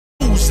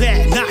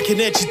that knocking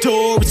at your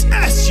door? It's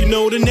S, you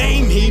know the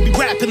name. He be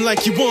rapping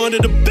like you one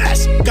of the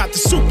best. Got the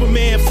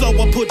Superman flow,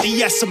 I put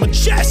the S on my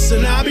chest,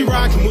 and I'll be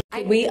rocking with.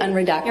 We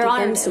unredacted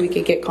them so we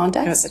could get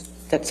context.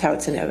 That's how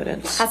it's in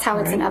evidence. That's how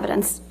it's in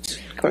evidence.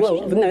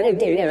 Well,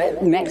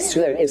 Ms.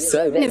 Heard,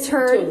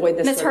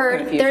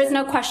 there is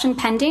no question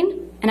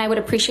pending, and I would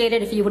appreciate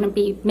it if you wouldn't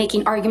be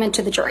making argument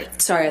to the jury.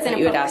 Sorry, I thought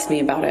you had asked me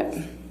about it.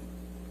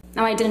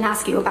 No, I didn't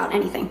ask you about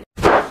anything.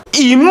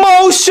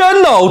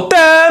 Emotional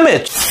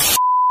damage!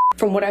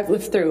 From what I've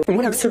lived through, from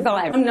what I've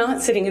survived, I'm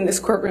not sitting in this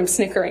courtroom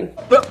snickering.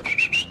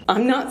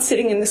 I'm not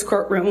sitting in this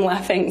courtroom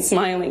laughing,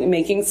 smiling, and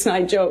making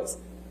snide jokes.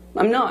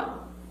 I'm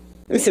not.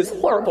 This is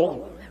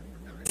horrible.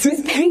 This is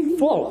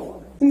painful.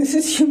 And this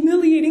is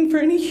humiliating for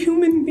any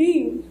human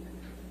being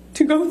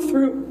to go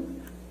through.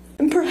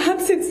 And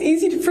perhaps it's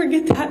easy to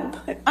forget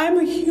that, but I'm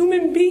a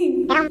human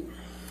being.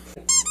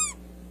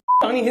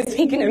 Johnny has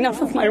taken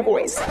enough of my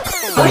voice.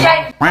 Wish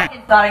I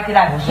fucking thought I could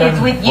have kids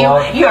with you.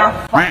 You're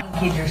a fucking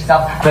kid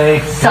yourself.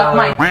 Suck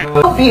my.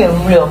 Go be a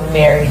real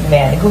married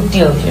man. Go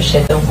deal with your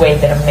shit the way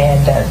that a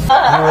man does.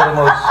 You're the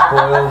most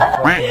spoiled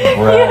fucking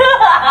brat.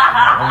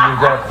 And you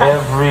got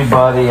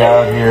everybody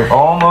out here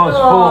almost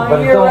full,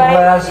 but it don't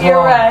last long.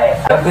 You're right.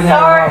 I've been here a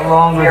lot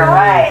longer You're than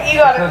right. You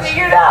gotta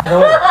figure it out.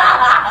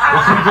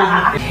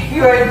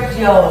 You're a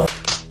joke.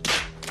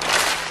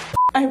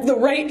 I have the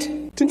right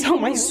to tell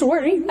my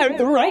story. I have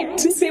the right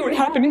to say what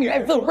happened to me. I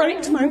have the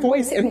right to my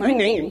voice and my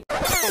name.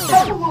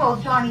 Tell the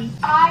world, Johnny.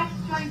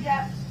 Johnny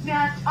Depp,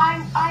 man,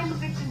 I'm a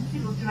victim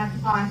too of domestic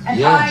violence. And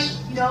yes.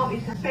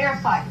 It's a fair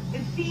fight.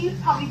 It sees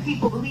how many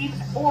people believe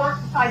or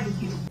side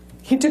with you.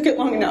 He took it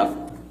long enough.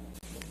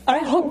 I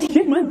hope to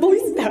get my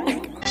voice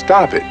back.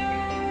 Stop it.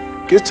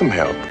 Get some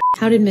help.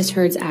 How did Ms.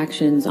 Heard's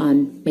actions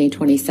on May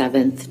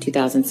 27th,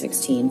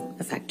 2016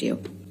 affect you?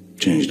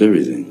 Changed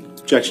everything.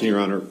 Objection, Your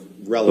Honor.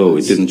 Oh,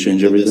 it didn't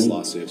change everything?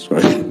 Lawsuit.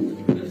 Right.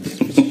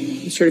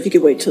 Sir, if you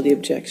could wait till the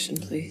objection,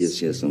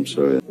 please. Yes, I'm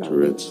sorry.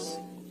 Tourette's.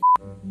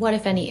 What,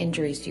 if any,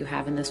 injuries do you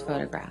have in this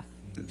photograph?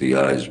 The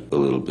eye's a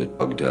little bit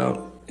bugged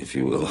out, if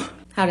you will.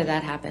 How did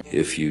that happen?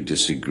 If you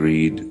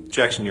disagreed...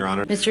 Objection, Your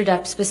Honor. Mr.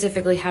 Depp,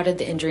 specifically, how did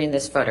the injury in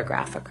this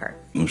photograph occur?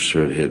 I'm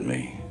sure it hit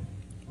me.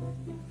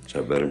 Is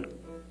that better?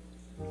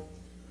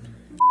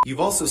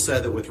 You've also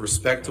said that with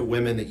respect to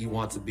women that you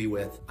want to be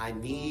with, I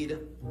need,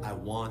 I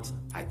want,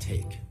 I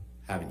take.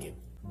 Haven't you?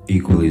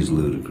 Equally as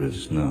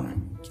ludicrous, no.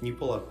 Can you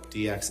pull up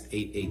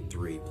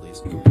DX883,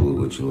 please? You can pull it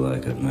what you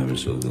like. I've never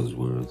said those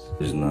words.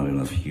 There's not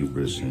enough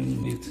hubris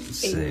in me to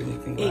say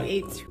anything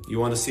like that. You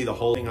want to see the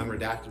whole thing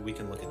unredacted? We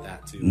can look at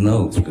that too.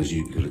 No, because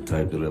you could have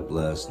typed it up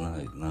last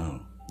night.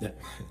 No. Yeah.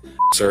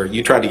 Sir,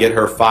 you tried to get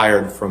her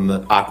fired from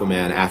the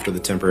Aquaman after the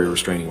temporary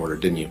restraining order,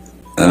 didn't you?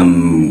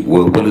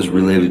 Well, what is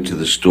related to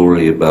the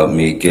story about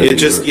me getting...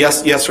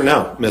 yes or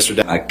no, Mr.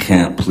 Depp. I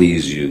can't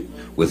please you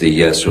with a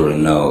yes or a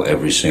no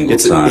every single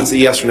time. It's a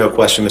yes or no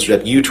question, Mr.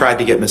 Depp. You tried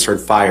to get Ms.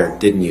 Heard fired,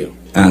 didn't you?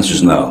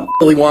 Answer's no.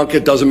 Willy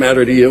Wonka doesn't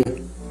matter to you.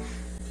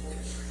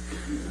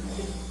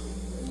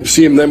 You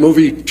see him in that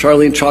movie,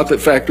 Charlie and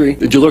Chocolate Factory?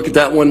 Did you look at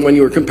that one when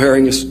you were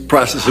comparing his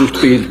processing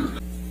speed?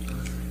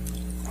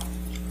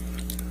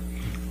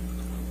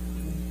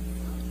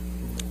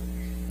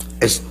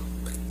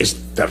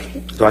 Do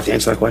I have to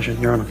answer that question,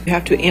 Your Honor? You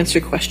have to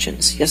answer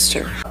questions. Yes,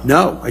 sir.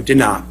 No, I did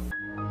not.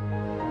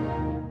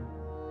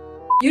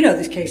 You know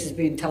this case is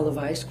being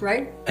televised,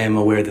 right? I am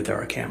aware that there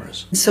are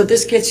cameras. So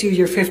this gets you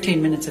your 15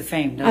 minutes of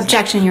fame, doesn't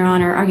Objection, Your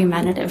Honor.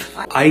 Argumentative.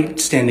 I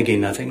stand to gain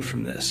nothing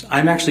from this.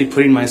 I'm actually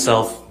putting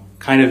myself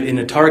kind of in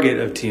a target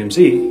of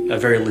TMZ, a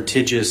very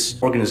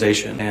litigious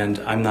organization, and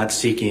I'm not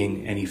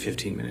seeking any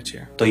 15 minutes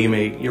here. Though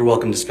you're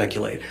welcome to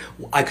speculate.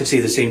 I could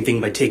say the same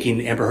thing by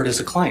taking Amber Heard as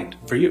a client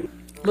for you.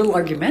 A little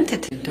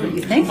argumentative, don't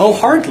you think? Oh,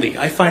 hardly.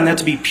 I find that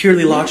to be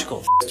purely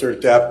logical. Mr.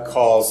 Depp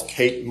calls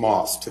Kate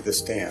Moss to the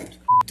stand.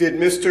 Did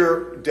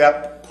Mr.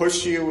 Depp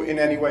push you in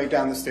any way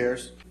down the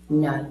stairs?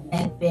 No. It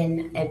had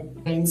been a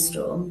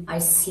rainstorm. I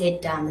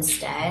slid down the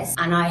stairs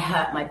and I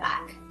hurt my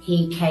back.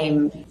 He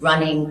came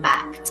running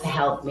back to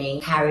help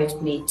me,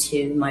 carried me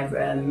to my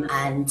room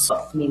and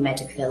got me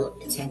medical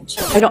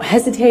attention. I don't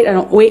hesitate, I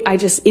don't wait, I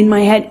just in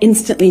my head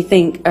instantly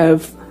think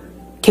of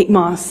Kate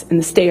Moss and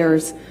the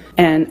stairs,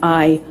 and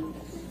I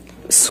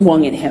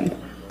swung at him.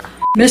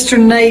 Mr.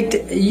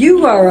 Knight,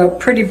 you are a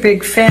pretty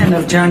big fan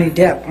of Johnny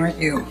Depp, aren't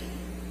you?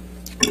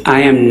 I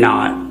am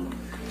not,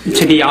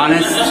 to be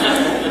honest.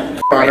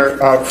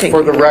 Your Honor,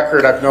 for the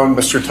record, I've known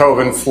Mr.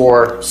 Tobin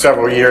for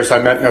several years.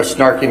 I meant no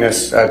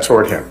snarkiness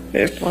toward him.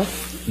 Well,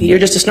 you're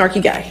just a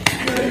snarky guy.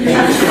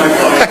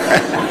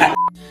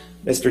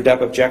 Mr.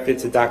 Depp objected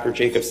to Dr.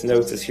 Jacobs'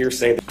 notes as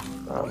hearsay.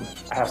 I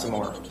have some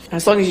more.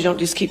 As long as you don't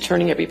just keep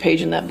turning every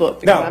page in that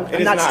book. No,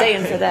 I'm not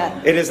staying for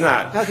that. It is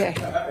not. Okay.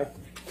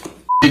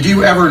 Did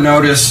you ever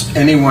notice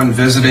anyone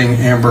visiting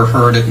Amber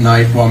Heard at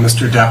night while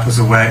Mr. Depp was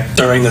away?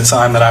 During the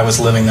time that I was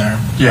living there?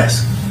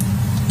 Yes.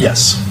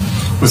 Yes.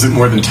 Was it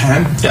more than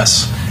 10?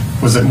 Yes.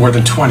 Was it more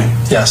than 20?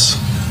 Yes.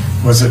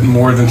 Was it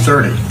more than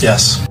 30?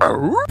 Yes.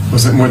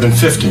 Was it more than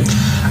 50?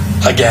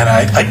 Again,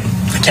 I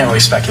can't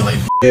really speculate.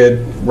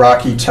 Did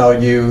Rocky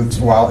tell you,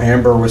 while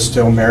Amber was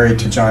still married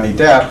to Johnny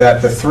Depp,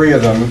 that the three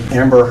of them,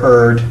 Amber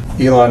Heard,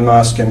 Elon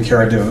Musk, and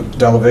Cara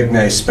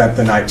Delevingne, spent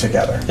the night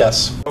together?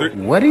 Yes.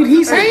 What did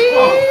he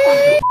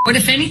say? What,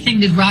 if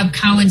anything, did Rob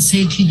Cowan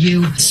say to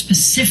you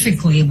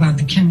specifically about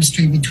the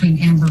chemistry between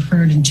Amber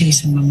Heard and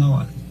Jason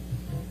Momoa?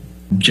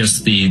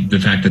 Just the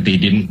fact that they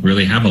didn't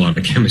really have a lot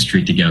of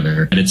chemistry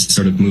together. And it's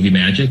sort of movie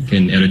magic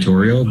and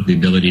editorial, the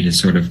ability to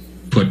sort of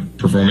put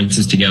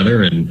performances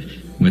together, and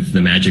with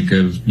the magic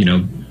of, you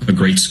know, a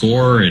great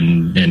score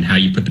and how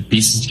you put the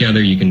pieces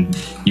together, you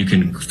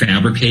can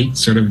fabricate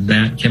sort of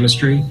that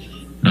chemistry.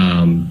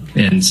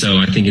 And so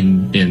I think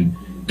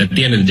at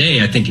the end of the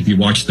day, I think if you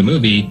watch the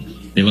movie,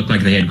 they look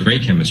like they had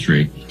great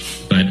chemistry.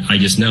 But I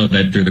just know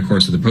that through the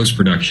course of the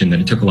post-production that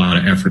it took a lot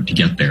of effort to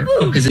get there.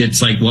 Because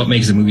it's like, what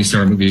makes a movie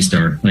star a movie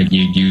star? Like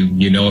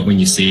you know it when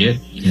you see it,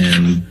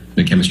 and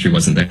the chemistry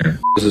wasn't there.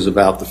 This is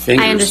about the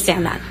fingers. I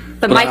understand that.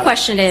 But my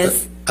question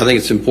is... I think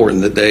it's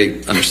important that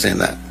they understand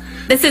that.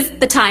 This is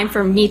the time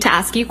for me to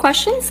ask you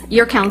questions.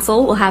 Your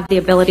counsel will have the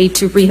ability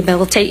to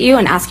rehabilitate you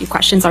and ask you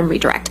questions on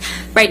redirect.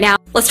 Right now,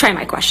 let's try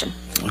my question.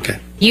 Okay.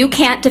 You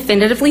can't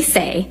definitively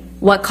say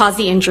what caused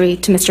the injury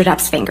to Mr.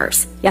 Depp's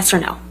fingers. Yes or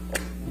no?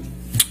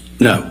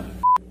 No.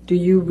 Do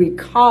you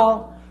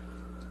recall?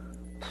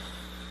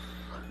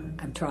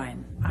 I'm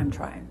trying.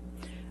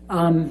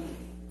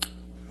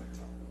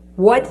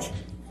 What,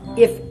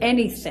 if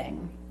anything,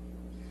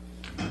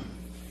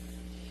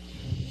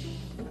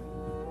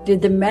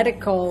 did the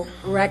medical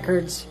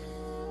records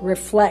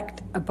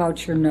reflect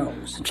about your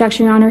nose?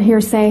 Objection, Your Honor.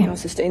 Hearsay. I'll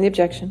sustain the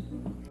objection.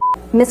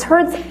 Ms.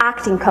 Heard's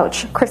acting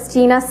coach,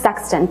 Christina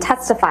Sexton,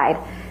 testified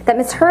that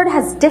Ms. Heard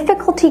has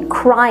difficulty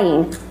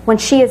crying when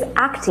she is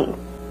acting.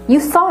 You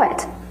saw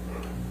it.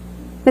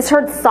 Ms.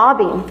 Heard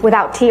sobbing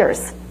without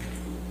tears,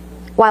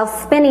 while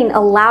spinning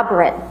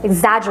elaborate,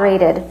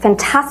 exaggerated,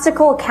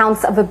 fantastical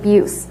accounts of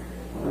abuse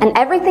and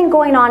everything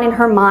going on in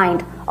her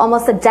mind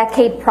almost a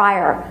decade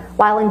prior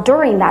while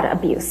enduring that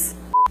abuse.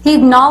 He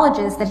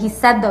acknowledges that he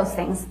said those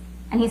things,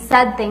 and he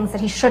said things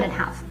that he shouldn't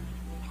have.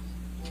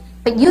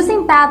 But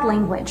using bad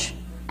language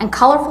and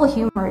colorful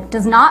humor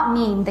does not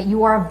mean that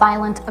you are a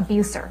violent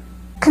abuser.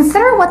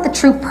 Consider what the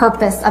true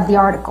purpose of the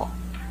article.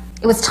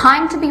 It was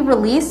timed to be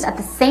released at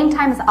the same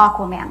time as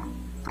Aquaman,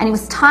 and it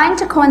was timed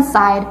to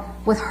coincide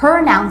with her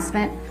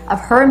announcement of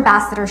her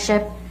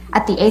ambassadorship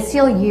at the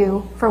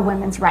ACLU for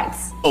women's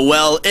rights.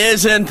 Well,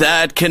 isn't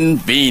that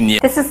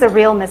convenient? This is the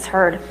real Miss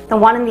Heard, the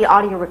one in the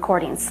audio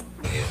recordings.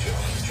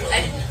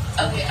 Okay,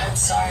 I'm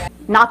sorry.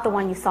 Not the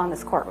one you saw in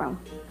this courtroom.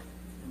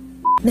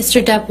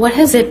 Mr. Depp, what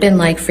has it been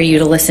like for you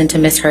to listen to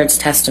Ms. Heard's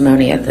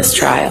testimony at this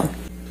trial?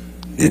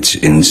 It's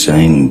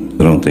insane.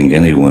 I don't think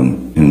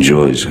anyone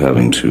enjoys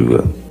having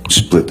to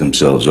split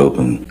themselves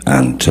open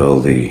and tell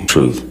the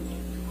truth.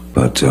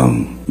 But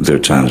there are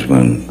times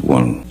when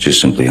one just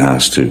simply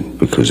has to,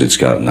 because it's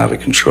gotten out of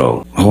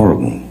control.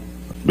 Horrible,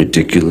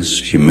 ridiculous,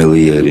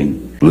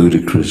 humiliating,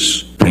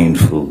 ludicrous,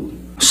 painful,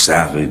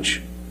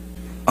 savage,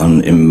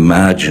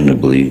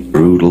 unimaginably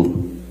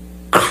brutal,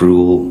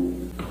 cruel,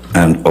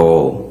 and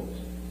all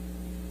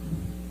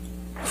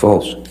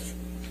false.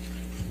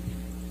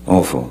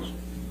 All false.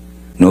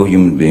 No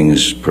human being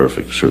is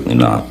perfect, certainly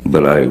not.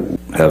 But I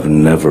have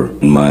never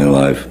in my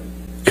life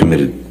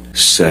committed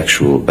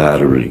sexual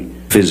battery,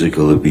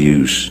 physical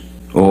abuse,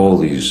 all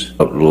these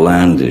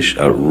outlandish,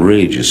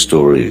 outrageous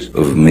stories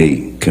of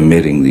me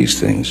committing these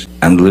things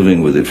and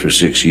living with it for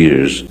 6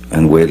 years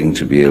and waiting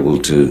to be able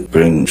to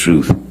bring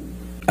truth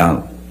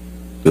out.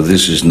 But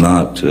this is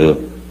not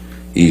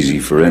easy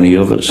for any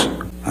of us.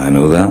 I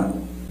know that.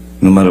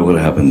 No matter what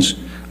happens,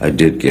 I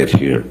did get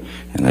here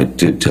and I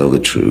did tell the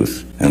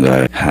truth, and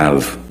I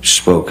have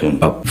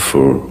spoken up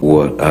for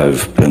what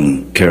I've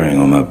been carrying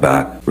on my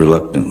back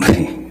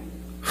reluctantly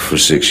for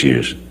 6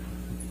 years.